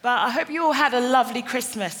But I hope you all had a lovely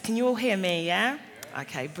Christmas. Can you all hear me, yeah?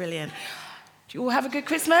 Okay, brilliant. Do you all have a good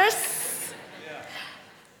Christmas? Yeah.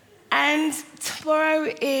 And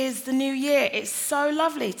tomorrow is the new year. It's so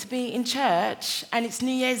lovely to be in church, and it's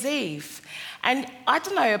New Year's Eve. And I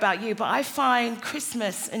don't know about you, but I find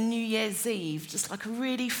Christmas and New Year's Eve just like a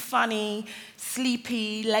really funny,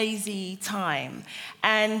 sleepy, lazy time.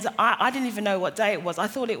 And I didn't even know what day it was. I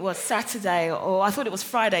thought it was Saturday, or I thought it was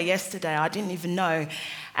Friday yesterday. I didn't even know.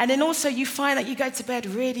 And then also you find that you go to bed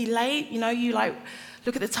really late. You know, you like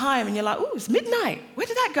look at the time and you're like, oh, it's midnight. Where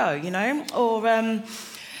did that go, you know? Or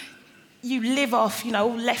you live off, you know,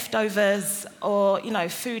 all leftovers or, you know,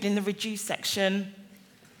 food in the reduced section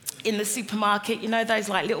in the supermarket, you know, those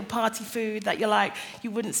like little party food that you're like,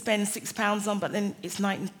 you wouldn't spend £6 on, but then it's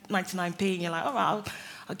 99p, and you're like, all right,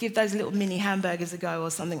 I'll give those little mini hamburgers a go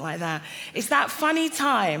or something like that. It's that funny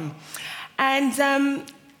time. And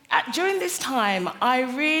during this time, I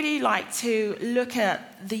really like to look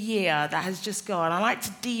at the year that has just gone. I like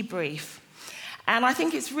to debrief. And I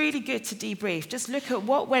think it's really good to debrief. Just look at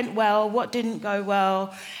what went well, what didn't go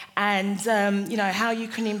well, and you know, how you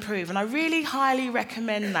can improve. And I really highly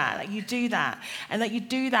recommend that you do that, and that you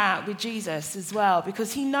do that with Jesus as well,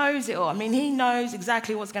 because he knows it all. I mean, he knows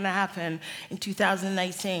exactly what's going to happen in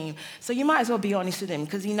 2018. So you might as well be honest with him,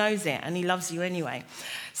 because he knows it and he loves you anyway.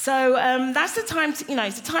 So that's the time to, you know,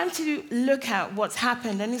 it's a time to look at what's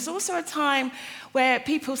happened, and it's also a time where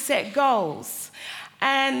people set goals.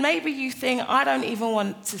 And maybe you think, I don't even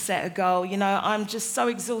want to set a goal, you know, I'm just so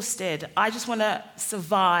exhausted. I just want to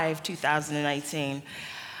survive 2018.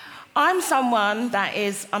 I'm someone that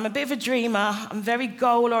I'm a bit of a dreamer, I'm very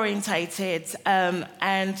goal-orientated,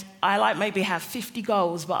 and I like maybe have 50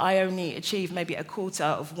 goals, but I only achieve maybe a quarter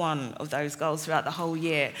of one of those goals throughout the whole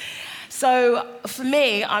year. So for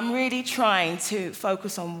me, I'm really trying to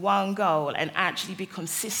focus on one goal and actually be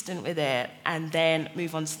consistent with it, and then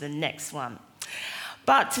move on to the next one.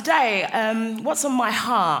 But today, what's on my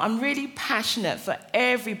heart, I'm really passionate for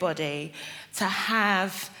everybody to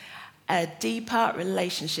have a deeper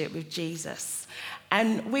relationship with Jesus.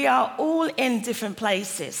 And we are all in different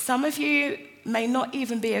places. Some of you may not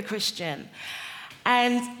even be a Christian.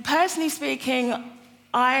 And personally speaking,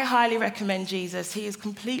 I highly recommend Jesus. He has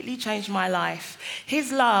completely changed my life.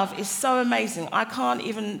 His love is so amazing. I can't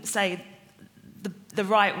even say the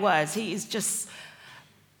right words. He is just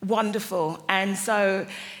wonderful. And so,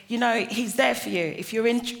 you know, he's there for you. If you're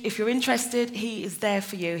interested, he is there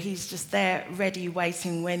for you. He's just there, ready,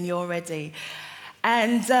 waiting when you're ready.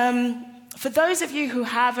 And for those of you who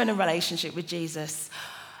have a relationship with Jesus,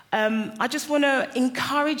 I just want to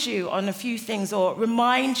encourage you on a few things, or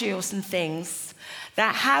remind you of some things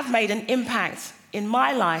that have made an impact in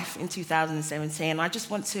my life in 2017. I just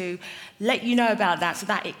want to let you know about that so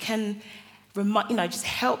that it can just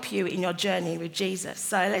help you in your journey with Jesus.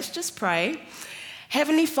 So let's just pray.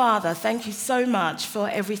 Heavenly Father, thank you so much for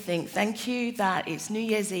everything. Thank you that it's New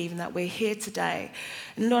Year's Eve and that we're here today.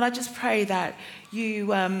 And Lord, I just pray that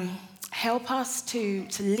you help us to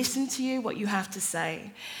listen to you, what you have to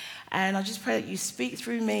say. And I just pray that you speak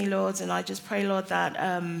through me, Lord. And I just pray, Lord, that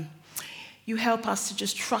you help us to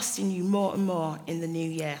just trust in you more and more in the new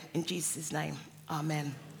year. In Jesus' name,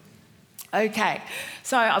 amen. Okay,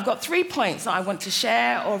 so I've got 3 points that I want to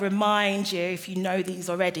share or remind you if you know these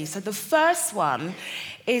already. So the first one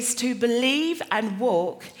is to believe and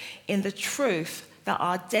walk in the truth that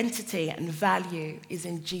our identity and value is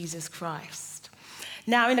in Jesus Christ.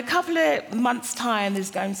 Now, in a couple of months' time, there's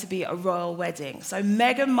going to be a royal wedding. So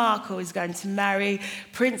Meghan Markle is going to marry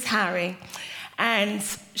Prince Harry, and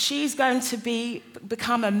she's going to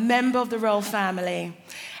become a member of the royal family.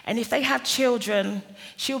 And if they have children,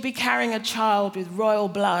 she'll be carrying a child with royal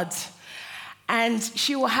blood, and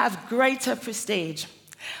she will have greater prestige.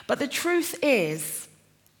 But the truth is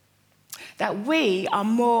that we are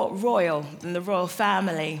more royal than the royal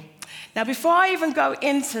family. Now, before I even go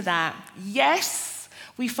into that, yes,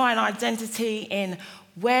 we find identity in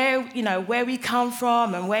where we come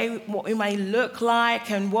from and what we may look like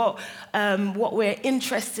and what we're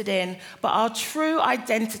interested in, but our true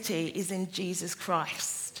identity is in Jesus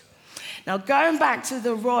Christ. Now, going back to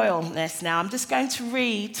the royalness now, I'm just going to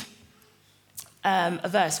read a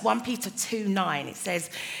verse, 1 Peter 2:9. It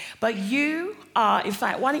says, but you are, in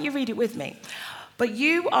fact, why don't you read it with me? But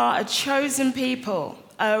you are a chosen people,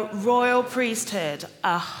 a royal priesthood,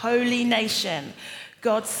 a holy nation,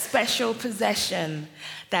 God's special possession,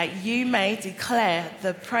 that you may declare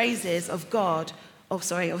the praises of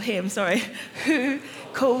him, who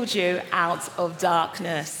called you out of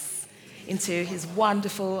darkness into his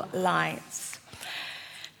wonderful light.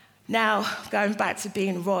 Now, going back to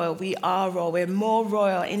being royal, we are royal. We're more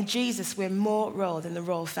royal. In Jesus, we're more royal than the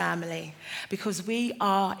royal family because we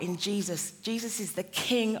are in Jesus. Jesus is the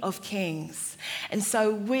King of Kings. And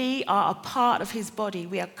so we are a part of his body.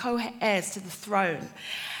 We are co-heirs to the throne.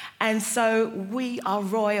 And so we are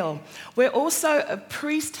royal. We're also a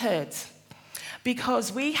priesthood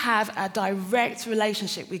because we have a direct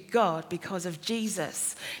relationship with God because of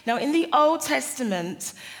Jesus. Now, in the Old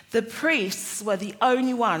Testament, the priests were the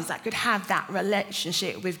only ones that could have that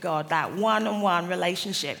relationship with God, that one-on-one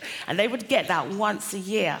relationship. And they would get that once a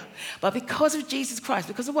year. But because of Jesus Christ,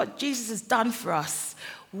 because of what Jesus has done for us,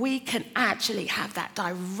 we can actually have that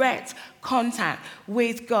direct contact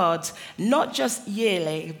with God, not just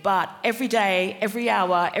yearly, but every day, every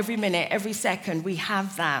hour, every minute, every second, we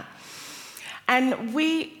have that. And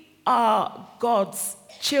we are God's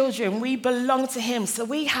children. We belong to him. So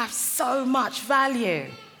we have so much value.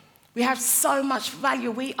 We have so much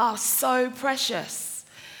value. We are so precious.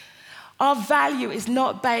 Our value is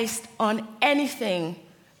not based on anything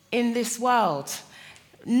in this world.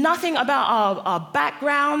 Nothing about our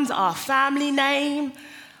background, our family name,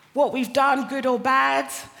 what we've done, good or bad,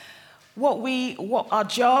 what our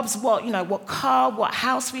jobs, what car, what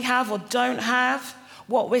house we have or don't have,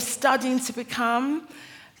 what we're studying to become.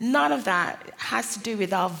 None of that has to do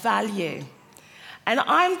with our value. And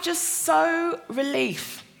I'm just so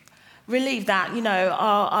relieved that,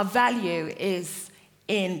 our value is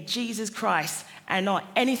in Jesus Christ and not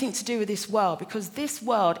anything to do with this world, because this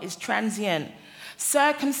world is transient.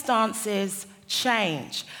 Circumstances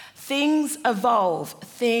change. Things evolve,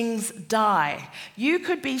 things die. You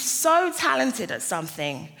could be so talented at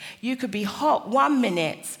something. You could be hot 1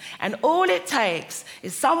 minute, and all it takes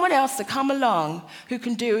is someone else to come along who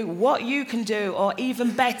can do what you can do or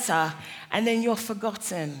even better, and then you're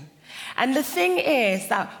forgotten. And the thing is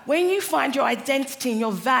that when you find your identity and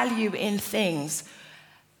your value in things,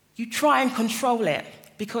 you try and control it,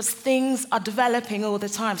 because things are developing all the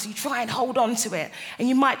time. So you try and hold on to it. And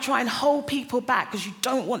you might try and hold people back because you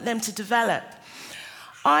don't want them to develop.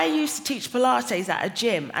 I used to teach Pilates at a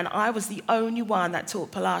gym, and I was the only one that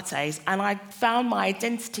taught Pilates, and I found my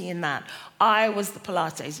identity in that. I was the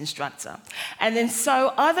Pilates instructor. And then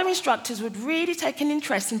so other instructors would really take an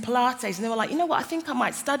interest in Pilates, and they were like, you know what, I think I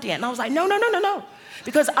might study it. And I was like, no,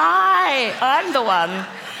 because I'm the one.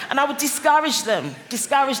 And I would discourage them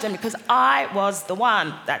because I was the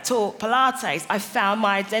one that taught Pilates. I found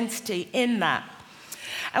my identity in that.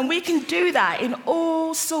 And we can do that in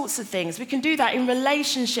all sorts of things. We can do that in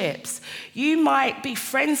relationships. You might be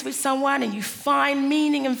friends with someone and you find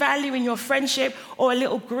meaning and value in your friendship or a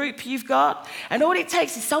little group you've got. And all it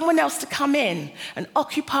takes is someone else to come in and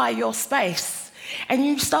occupy your space. And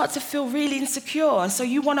you start to feel really insecure. And so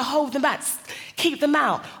you want to hold them back, keep them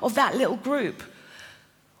out of that little group.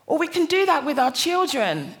 Or we can do that with our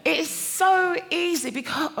children. It is so easy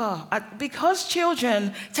because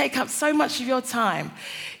children take up so much of your time.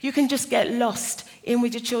 You can just get lost in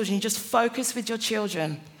with your children. You just focus with your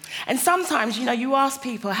children. And sometimes, you ask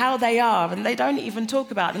people how they are, and they don't even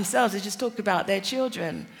talk about themselves. They just talk about their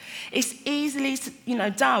children. It's easily,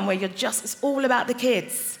 done where it's all about the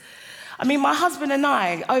kids. I mean, my husband and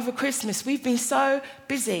I, over Christmas, we've been so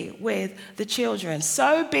busy with the children,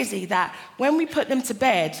 so busy that when we put them to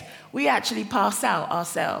bed, we actually pass out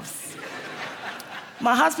ourselves.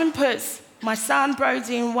 My husband puts my son,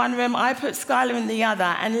 Brody, in one room, I put Skylar in the other,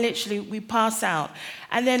 and literally we pass out.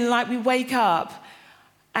 And then, we wake up,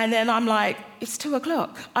 and then I'm like, it's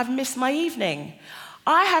 2:00. I've missed my evening.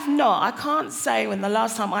 I can't say when the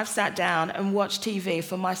last time I've sat down and watched TV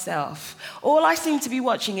for myself. All I seem to be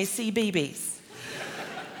watching is CBeebies.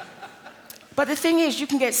 But the thing is, you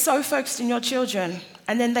can get so focused in your children,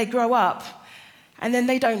 and then they grow up, and then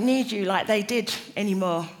they don't need you like they did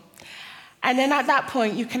anymore. And then at that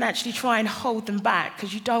point, you can actually try and hold them back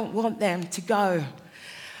because you don't want them to go.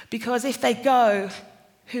 Because if they go,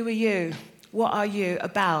 who are you? What are you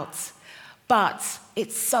about? But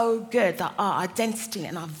it's so good that our identity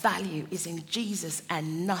and our value is in Jesus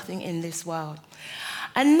and nothing in this world.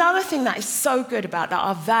 Another thing that is so good about that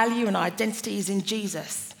our value and our identity is in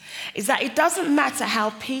Jesus is that it doesn't matter how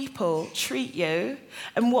people treat you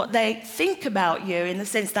and what they think about you, in the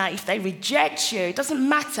sense that if they reject you, it doesn't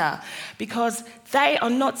matter, because they are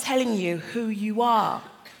not telling you who you are.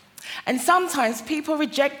 And sometimes people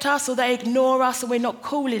reject us, or they ignore us, or we're not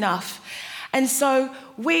cool enough. And so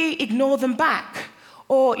we ignore them back,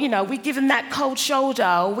 or, we give them that cold shoulder,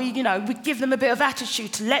 or we give them a bit of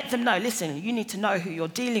attitude to let them know, listen, you need to know who you're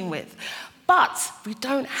dealing with. But we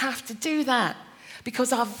don't have to do that,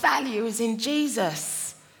 because our value is in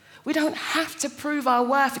Jesus. We don't have to prove our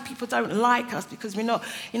worth if people don't like us because we're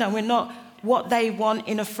not what they want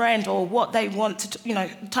in a friend or what they want to,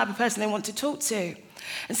 the type of person they want to talk to.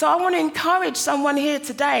 And so I want to encourage someone here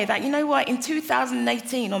today that, in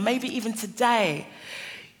 2018 or maybe even today,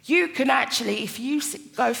 you can actually, if you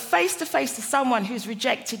go face to face to someone who's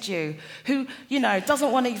rejected you, who,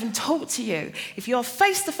 doesn't want to even talk to you, if you're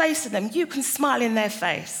face to face to them, you can smile in their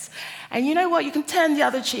face. And you know what? You can turn the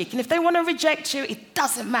other cheek. And if they want to reject you, it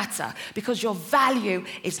doesn't matter because your value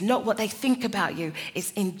is not what they think about you.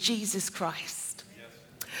 It's in Jesus Christ.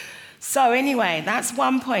 Yes. So anyway, that's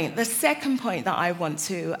one point. The second point that I want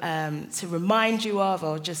to remind you of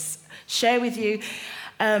or just share with you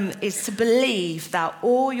is to believe that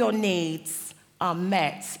all your needs are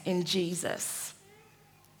met in Jesus.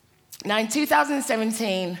 Now, in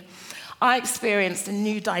 2017, I experienced a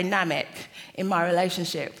new dynamic in my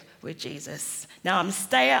relationship with Jesus. Now, I'm a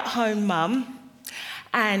stay-at-home mum,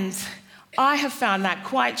 and I have found that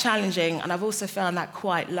quite challenging, and I've also found that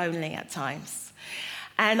quite lonely at times.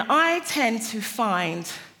 And I tend to find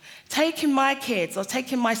taking my kids or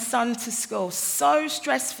taking my son to school so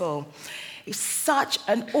stressful. It's such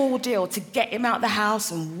an ordeal to get him out the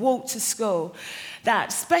house and walk to school that,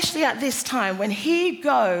 especially at this time, when he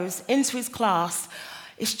goes into his class,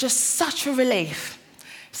 it's just such a relief.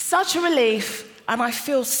 Such a relief. And I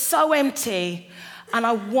feel so empty, and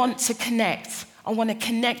I want to connect. I want to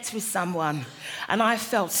connect with someone. And I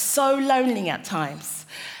felt so lonely at times,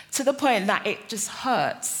 to the point that it just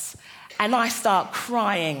hurts, and I start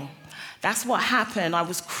crying. That's what happened. I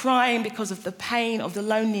was crying because of the pain of the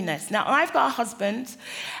loneliness. Now, I've got a husband,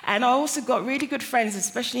 and I also got really good friends,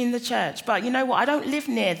 especially in the church. But you know what? I don't live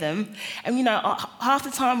near them. And, half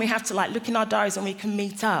the time we have to, look in our diaries and we can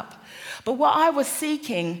meet up. But what I was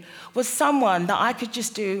seeking was someone that I could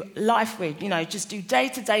just do life with, just do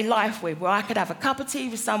day-to-day life with, where I could have a cup of tea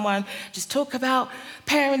with someone, just talk about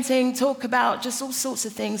parenting, talk about just all sorts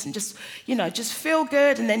of things, and just, just feel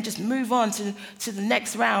good, and then just move on to the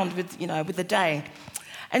next round with the day.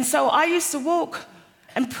 And so I used to walk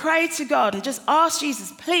and pray to God and just ask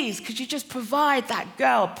Jesus, please, could you just provide that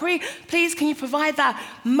girl? Please, can you provide that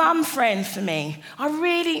mum friend for me? I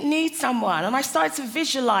really need someone. And I started to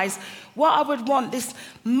visualize what I would want this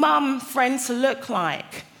mum friend to look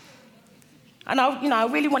like. And I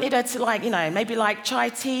really wanted her to maybe chai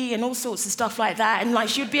tea and all sorts of stuff like that. And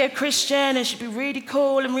she'd be a Christian and she'd be really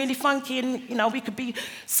cool and really funky, and we could be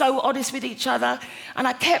so honest with each other. And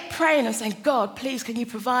I kept praying and saying, God, please, can you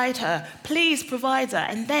provide her? Please provide her.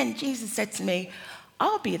 And then Jesus said to me,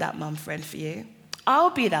 I'll be that mum friend for you.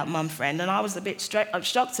 I'll be that mum friend. And I was a bit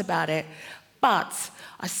shocked about it. But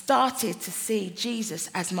I started to see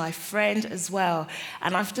Jesus as my friend as well.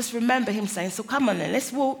 And I just remember him saying, so come on then,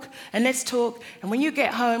 let's walk and let's talk. And when you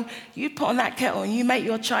get home, you put on that kettle and you make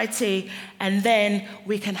your chai tea, and then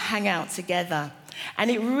we can hang out together.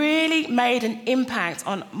 And it really made an impact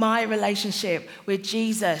on my relationship with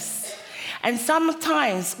Jesus. And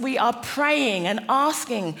sometimes we are praying and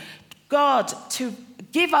asking God to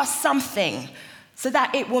give us something so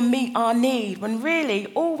that it will meet our need, when really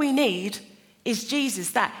all we need is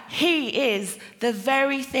Jesus, that he is the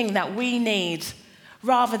very thing that we need,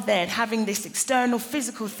 rather than having this external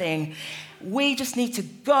physical thing. We just need to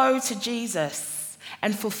go to Jesus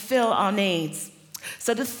and fulfill our needs.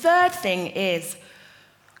 So the third thing is,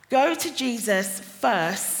 go to Jesus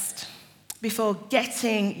first before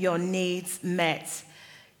getting your needs met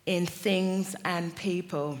in things and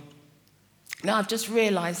people. Now, I've just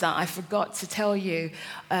realized that I forgot to tell you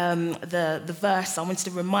the verse. I wanted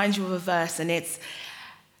to remind you of a verse, and it's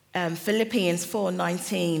Philippians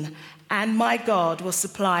 4:19. And my God will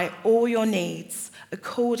supply all your needs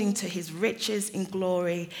according to his riches in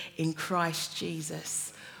glory in Christ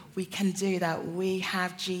Jesus. We can do that. We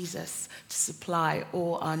have Jesus to supply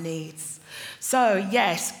all our needs. So,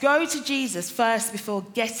 yes, go to Jesus first before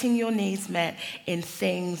getting your needs met in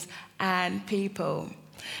things and people.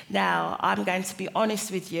 Now, I'm going to be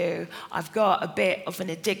honest with you. I've got a bit of an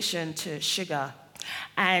addiction to sugar.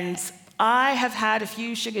 And I have had a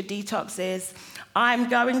few sugar detoxes. I'm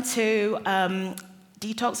going to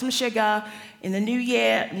detox from sugar in the new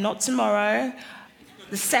year, not tomorrow,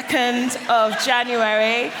 the 2nd of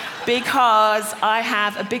January, because I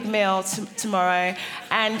have a big meal tomorrow.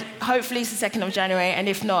 And hopefully it's the 2nd of January, and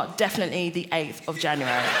if not, definitely the 8th of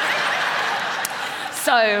January.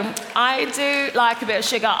 So I do like a bit of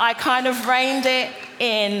sugar. I kind of reined it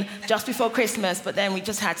in just before Christmas, but then we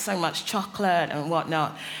just had so much chocolate and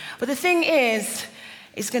whatnot. But the thing is,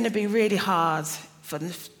 it's going to be really hard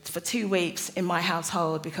for 2 weeks in my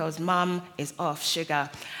household because mum is off sugar.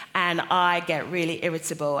 And I get really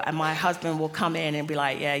irritable, and my husband will come in and be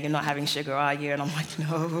like, yeah, you're not having sugar, are you? And I'm like,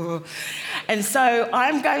 no. And so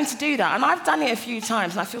I'm going to do that. And I've done it a few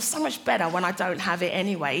times, and I feel so much better when I don't have it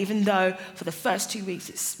anyway, even though for the first 2 weeks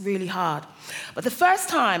it's really hard. But the first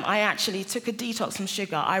time I actually took a detox from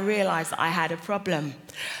sugar, I realized that I had a problem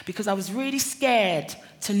because I was really scared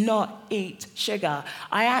to not eat sugar.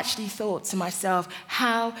 I actually thought to myself,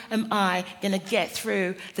 how am I going to get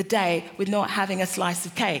through the day with not having a slice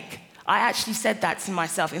of cake? I actually said that to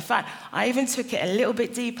myself. In fact, I even took it a little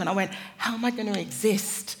bit deeper and I went, how am I going to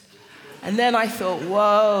exist? And then I thought,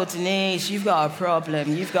 whoa, Denise, you've got a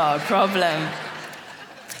problem. You've got a problem.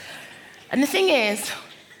 And the thing is,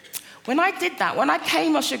 when I did that, when I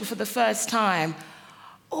came off sugar for the first time,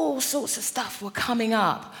 all sorts of stuff were coming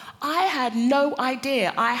up. I had no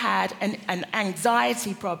idea I had an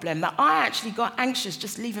anxiety problem, that I actually got anxious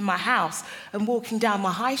just leaving my house and walking down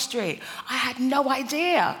my high street. I had no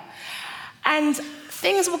idea. And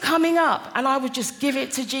things were coming up, and I would just give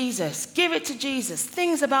it to Jesus, give it to Jesus.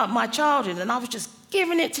 Things about my childhood, and I was just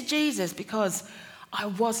giving it to Jesus because I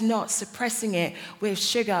was not suppressing it with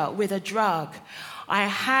sugar, with a drug. I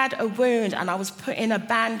had a wound and I was putting a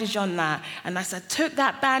bandage on that. And as I took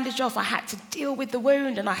that bandage off, I had to deal with the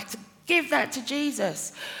wound and I had to give that to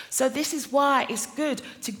Jesus. So this is why it's good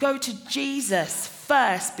to go to Jesus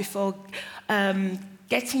first before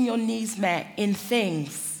getting your needs met in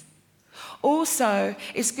things. Also,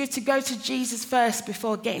 it's good to go to Jesus first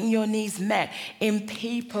before getting your needs met in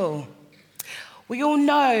people. We all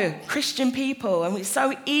know Christian people, and it's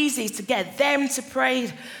so easy to get them to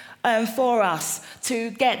pray for us,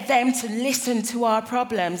 to get them to listen to our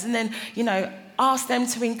problems and then, ask them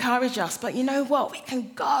to encourage us. But you know what? We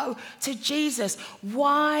can go to Jesus.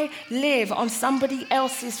 Why live on somebody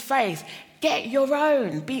else's faith? Get your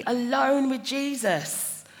own. Be alone with Jesus.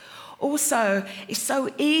 Also, it's so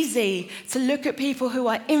easy to look at people who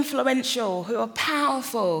are influential, who are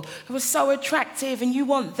powerful, who are so attractive, and you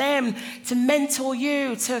want them to mentor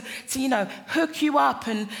you, to hook you up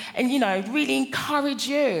and really encourage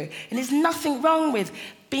you. And there's nothing wrong with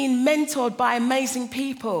being mentored by amazing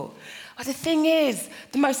people. But the thing is,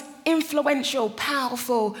 the most influential,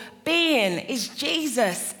 powerful being is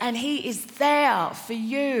Jesus, and he is there for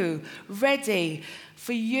you, ready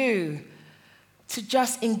for you to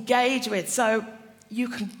just engage with. So you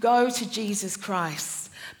can go to Jesus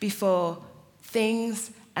Christ before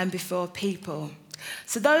things and before people.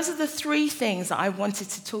 So those are the 3 things that I wanted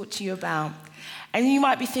to talk to you about. And you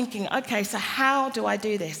might be thinking, okay, so how do I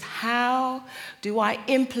do this? How do I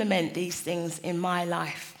implement these things in my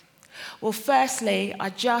life? Well, firstly, I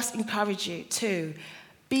just encourage you to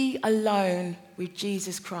be alone with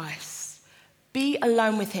Jesus Christ. Be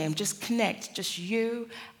alone with him. Just connect, just you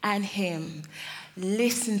and him.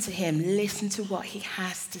 Listen to him. Listen to what he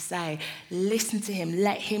has to say. Listen to him.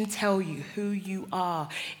 Let him tell you who you are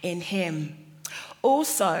in him.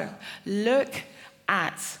 Also, look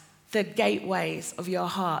at the gateways of your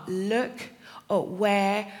heart. Look at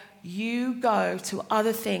where you go to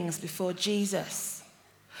other things before Jesus.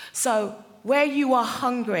 So where you are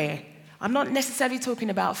hungry, I'm not necessarily talking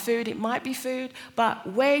about food, it might be food, but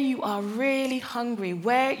where you are really hungry,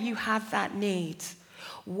 where you have that need,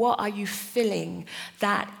 what are you filling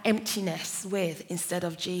that emptiness with instead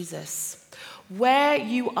of Jesus? Where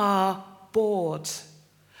you are bored,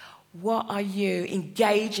 what are you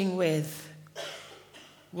engaging with?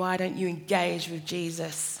 Why don't you engage with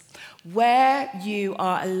Jesus? Where you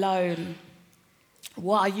are alone,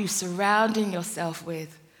 what are you surrounding yourself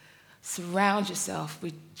with? Surround yourself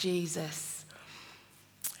with Jesus.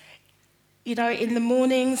 In the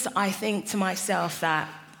mornings, I think to myself that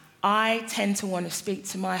I tend to want to speak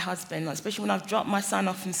to my husband, especially when I've dropped my son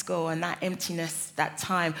off from school and that emptiness, that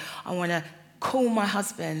time, I want to call my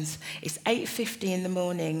husband. It's 8:50 in the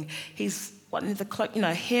morning. He's one of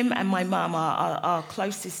the, him and my mum are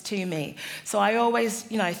closest to me. So I always,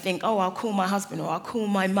 think, I'll call my husband or I'll call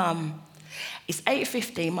my mum. It's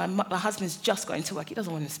 8:50, my husband's just got into work. He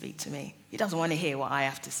doesn't want to speak to me. He doesn't want to hear what I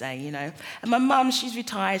have to say, And my mum, she's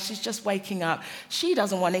retired, she's just waking up. She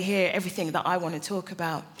doesn't want to hear everything that I want to talk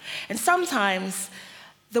about. And sometimes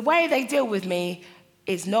the way they deal with me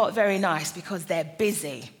is not very nice because they're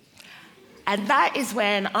busy. And that is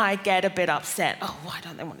when I get a bit upset. Oh, why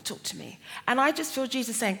don't they want to talk to me? And I just feel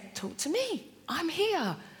Jesus saying, talk to me. I'm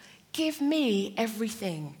here. Give me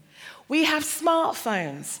everything. We have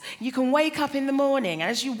smartphones. You can wake up in the morning.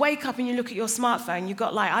 As you wake up and you look at your smartphone, you've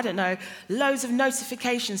got loads of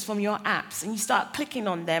notifications from your apps, and you start clicking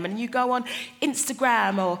on them, and you go on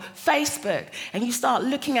Instagram or Facebook, and you start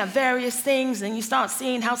looking at various things, and you start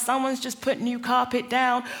seeing how someone's just put new carpet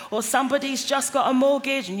down, or somebody's just got a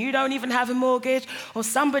mortgage and you don't even have a mortgage, or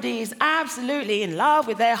somebody is absolutely in love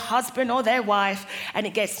with their husband or their wife, and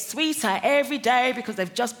it gets sweeter every day because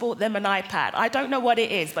they've just bought them an iPad. I don't know what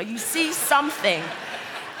it is, but you see something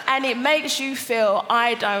and it makes you feel,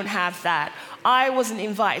 I don't have that. I wasn't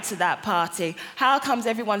invited to that party. How comes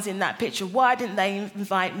everyone's in that picture? Why didn't they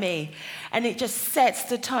invite me? And it just sets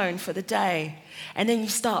the tone for the day. And then you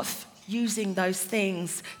start using those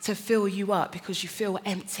things to fill you up because you feel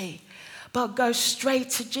empty. But go straight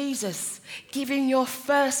to Jesus. Give him your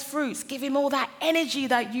first fruits. Give him all that energy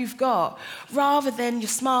that you've got, rather than your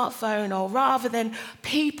smartphone or rather than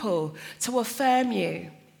people to affirm you.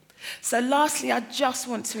 So lastly, I just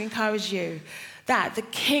want to encourage you that the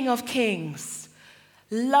King of Kings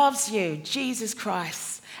loves you, Jesus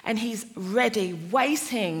Christ, and he's ready,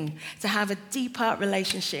 waiting to have a deeper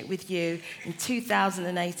relationship with you in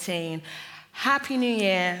 2018. Happy New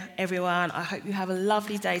Year, everyone. I hope you have a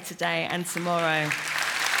lovely day today and tomorrow.